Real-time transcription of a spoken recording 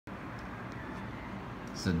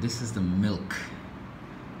So this is the milk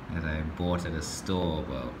that I bought at a store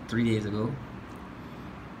about 3 days ago.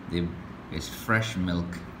 It's fresh milk.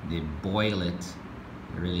 They boil it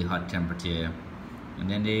at a really hot temperature, and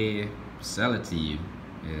then they sell it to you.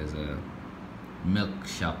 There's a milk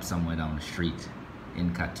shop somewhere down the street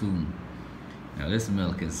in Khartoum. Now this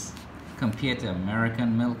milk is, compared to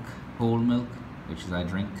American milk, whole milk, which is I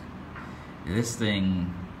drink, this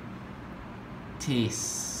thing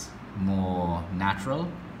tastes more natural,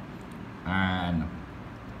 and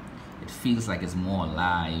it feels like it's more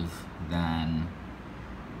alive than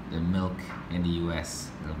the milk in the US.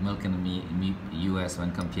 The milk in the US,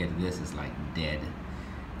 when compared to this, is like dead.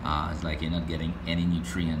 It's like you're not getting any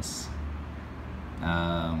nutrients.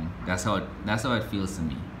 That's how it feels to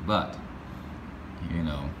me. But you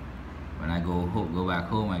know, when I go back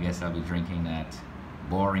home, I guess I'll be drinking that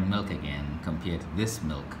boring milk again compared to this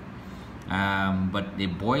milk. But they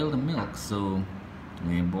boil the milk, so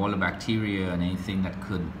they boil the bacteria, and anything that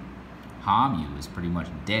could harm you is pretty much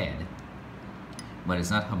dead. But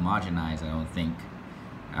it's not homogenized, I don't think.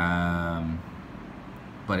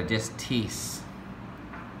 But it just tastes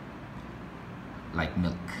like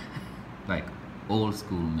milk, like old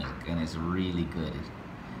school milk, and it's really good.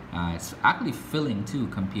 It's actually filling too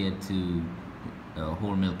compared to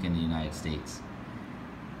whole milk in the United States.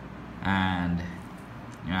 And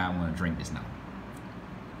yeah, I'm gonna drink this now.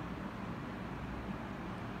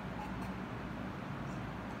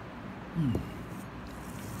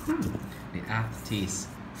 The aftertaste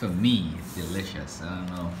for me is delicious. I don't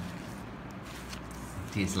know.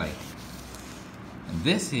 It tastes like, and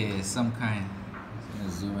this is some kind. I'm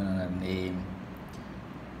gonna zoom in on that name.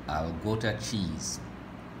 Algota cheese.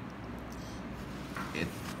 It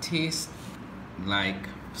tastes like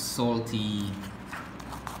salty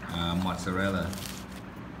mozzarella.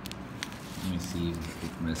 Let me see if I can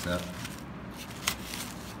pick this up.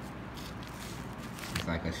 It's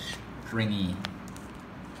like a stringy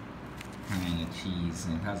kind of cheese,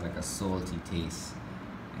 and it has like a salty taste.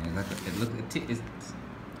 And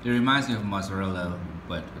it reminds me of mozzarella,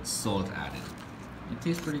 but with salt added. It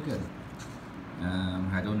tastes pretty good.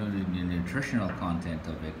 I don't know the nutritional content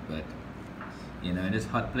of it, but you know, in this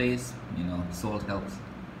hot place, you know, salt helps.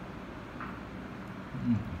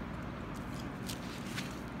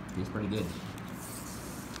 Tastes pretty good.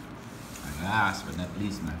 And last but not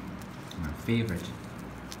least, my favorite.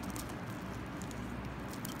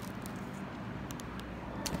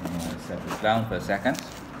 I'm gonna set this down for a second.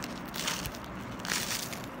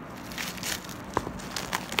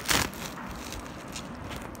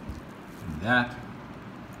 And that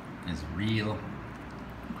is real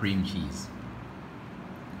cream cheese.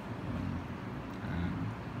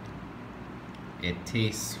 It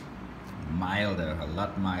tastes milder, a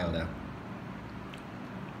lot milder.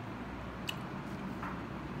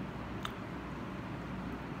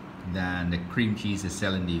 Than the cream cheese they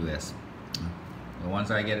sell in the US. The ones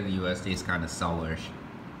I get in the US taste kind of sourish.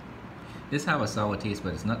 This has a sour taste,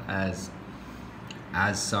 but it's not as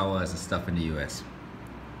sour as the stuff in the US.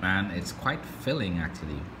 And it's quite filling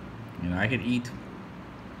actually. You know, I could eat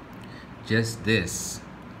just this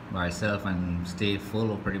by itself and stay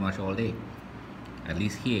full pretty much all day. At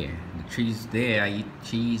least here. The cheese there, I eat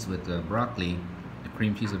cheese with the broccoli, the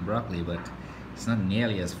cream cheese with broccoli, but it's not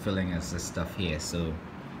nearly as filling as the stuff here. So,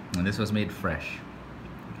 and this was made fresh,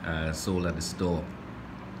 sold at the store.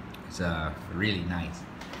 It's really nice.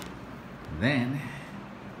 Then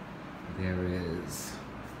there is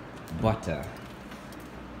butter,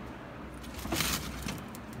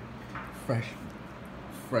 fresh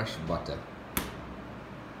butter.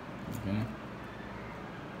 Okay.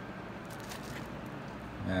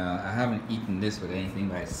 I haven't eaten this with anything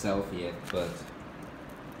by itself yet, but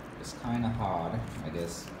it's kind of hard, I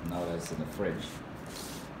guess, now that it's in the fridge.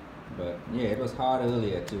 But yeah, it was hard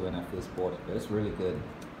earlier too when I first bought it, but it's really good.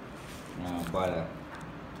 Butter.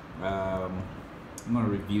 I'm gonna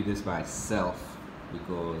review this by itself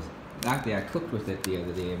because actually I cooked with it the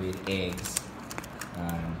other day. I made eggs.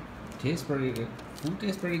 Tastes pretty good. Food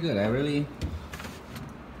tastes pretty good.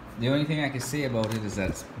 The only thing I can say about it is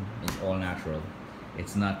that it's all natural.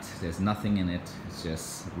 It's not, there's nothing in it. It's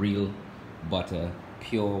just real butter,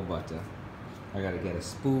 pure butter. I gotta get a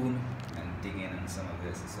spoon and dig in on some of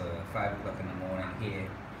this. It's 5 o'clock in the morning here,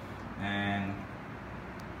 and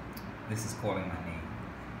this is calling my name.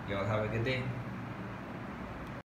 Y'all have a good day.